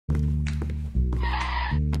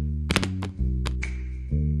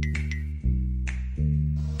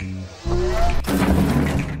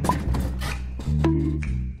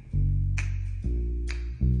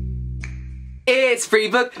It's Free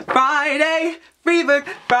Book Friday! Free Book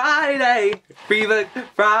Friday! Free Book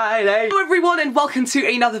Friday! Hello everyone and welcome to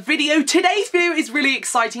another video. Today's video is really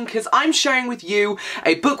exciting because I'm sharing with you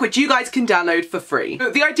a book which you guys can download for free.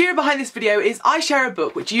 The idea behind this video is I share a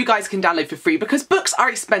book which you guys can download for free because books are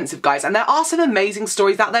expensive, guys, and there are some amazing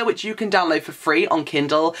stories out there which you can download for free on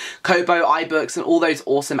Kindle, Kobo, iBooks and all those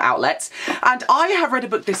awesome outlets. And I have read a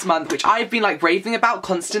book this month which I've been like raving about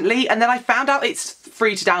constantly, and then I found out it's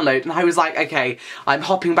free to download and I was like, okay, I'm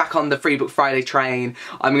hopping back on the Free Book Friday train.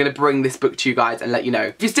 I'm gonna bring this book to you guys and let you know.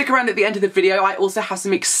 If you stick around at the end of the video, I also have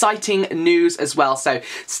some exciting news as well, so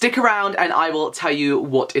stick around and I will tell you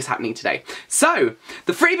what is happening today. So,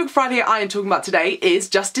 the Free Book Friday I am talking about today is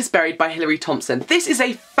Justice Buried by Hilary Thompson. This is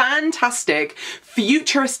a fantastic,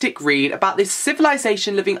 futuristic read about this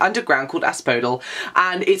civilization living underground called Aspodal,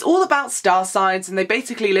 and it's all about star signs, and they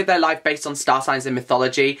basically live their life based on star signs in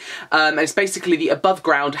mythology. And it's basically the above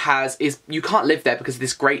ground you can't live there because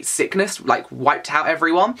this great sickness like wiped out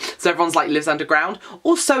everyone, so everyone's like lives underground.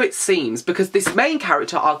 Also, it seems, because this main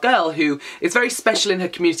character, our girl, who is very special in her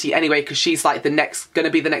community anyway because she's like gonna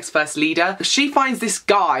be the next first leader, she finds this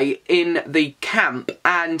guy in the camp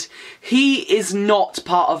and he is not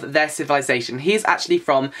part of their civilization. He is actually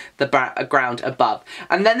from the ground above.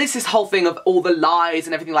 And then there's this whole thing of all the lies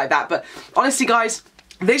and everything like that, but honestly guys,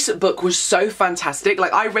 this book was so fantastic.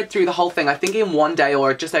 Like, I read through the whole thing, I think in one day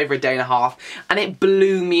or just over a day and a half, and it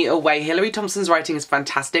blew me away. Hilary Thompson's writing is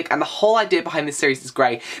fantastic, and the whole idea behind this series is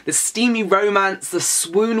great. The steamy romance, the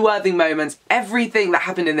swoon-worthy moments, everything that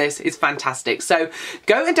happened in this is fantastic. So,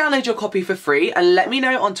 go and download your copy for free, and let me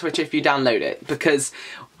know on Twitter if you download it, because,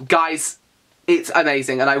 guys, it's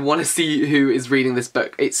amazing and I want to see who is reading this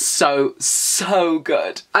book. It's so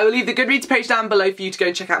good. I will leave the Goodreads page down below for you to go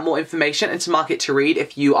and check out more information and to mark it to read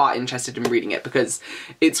if you are interested in reading it, because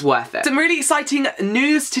it's worth it. Some really exciting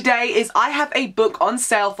news today is I have a book on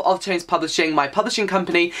sale for Odd Tones Publishing, my publishing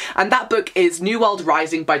company, and that book is New World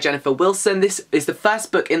Rising by Jennifer Wilson. This is the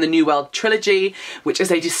first book in the New World trilogy, which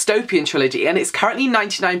is a dystopian trilogy, and it's currently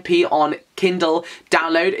 99p on Kindle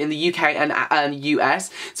download in the UK and US.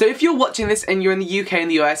 So if you're watching this and you're in the UK and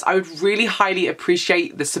the US, I would really highly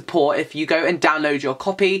appreciate the support if you go and download your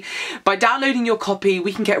copy. By downloading your copy,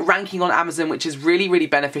 we can get ranking on Amazon, which is really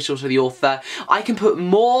beneficial to the author. I can put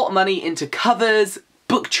more money into covers,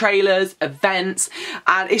 book trailers, events,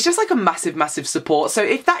 and it's just like a massive support. So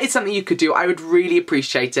if that is something you could do, I would really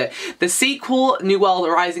appreciate it. The sequel, New World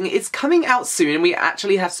Rising, is coming out soon, and we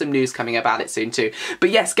actually have some news coming about it soon too. But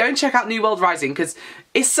yes, go and check out New World Rising because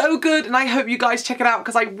it's so good, and I hope you guys check it out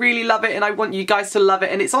because I really love it and I want you guys to love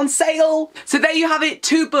it, and it's on sale. So there you have it,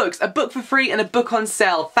 2 books, a book for free and a book on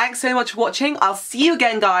sale. Thanks so much for watching. I'll see you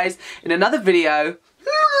again, guys, in another video.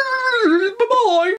 Bye-bye.